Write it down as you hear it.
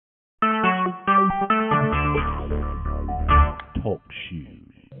Talk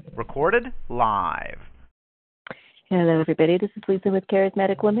Shoes. Recorded live. Hello, everybody. This is Lisa with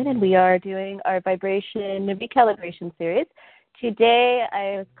Charismatic Woman, and we are doing our Vibration Recalibration series. Today,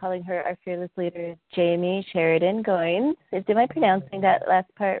 I was calling her our fearless leader, Jamie Sheridan Goins. Am I pronouncing that last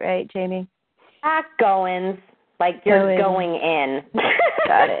part right, Jamie? Goins, like you're going in.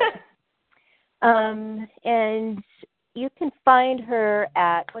 Got it. And you can find her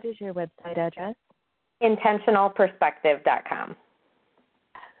at, what is your website address? intentionalperspective.com.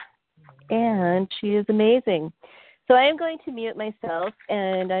 And she is amazing. So I am going to mute myself,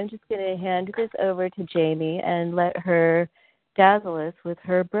 and I'm just going to hand this over to Jamie and let her dazzle us with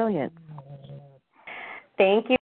her brilliance. Thank you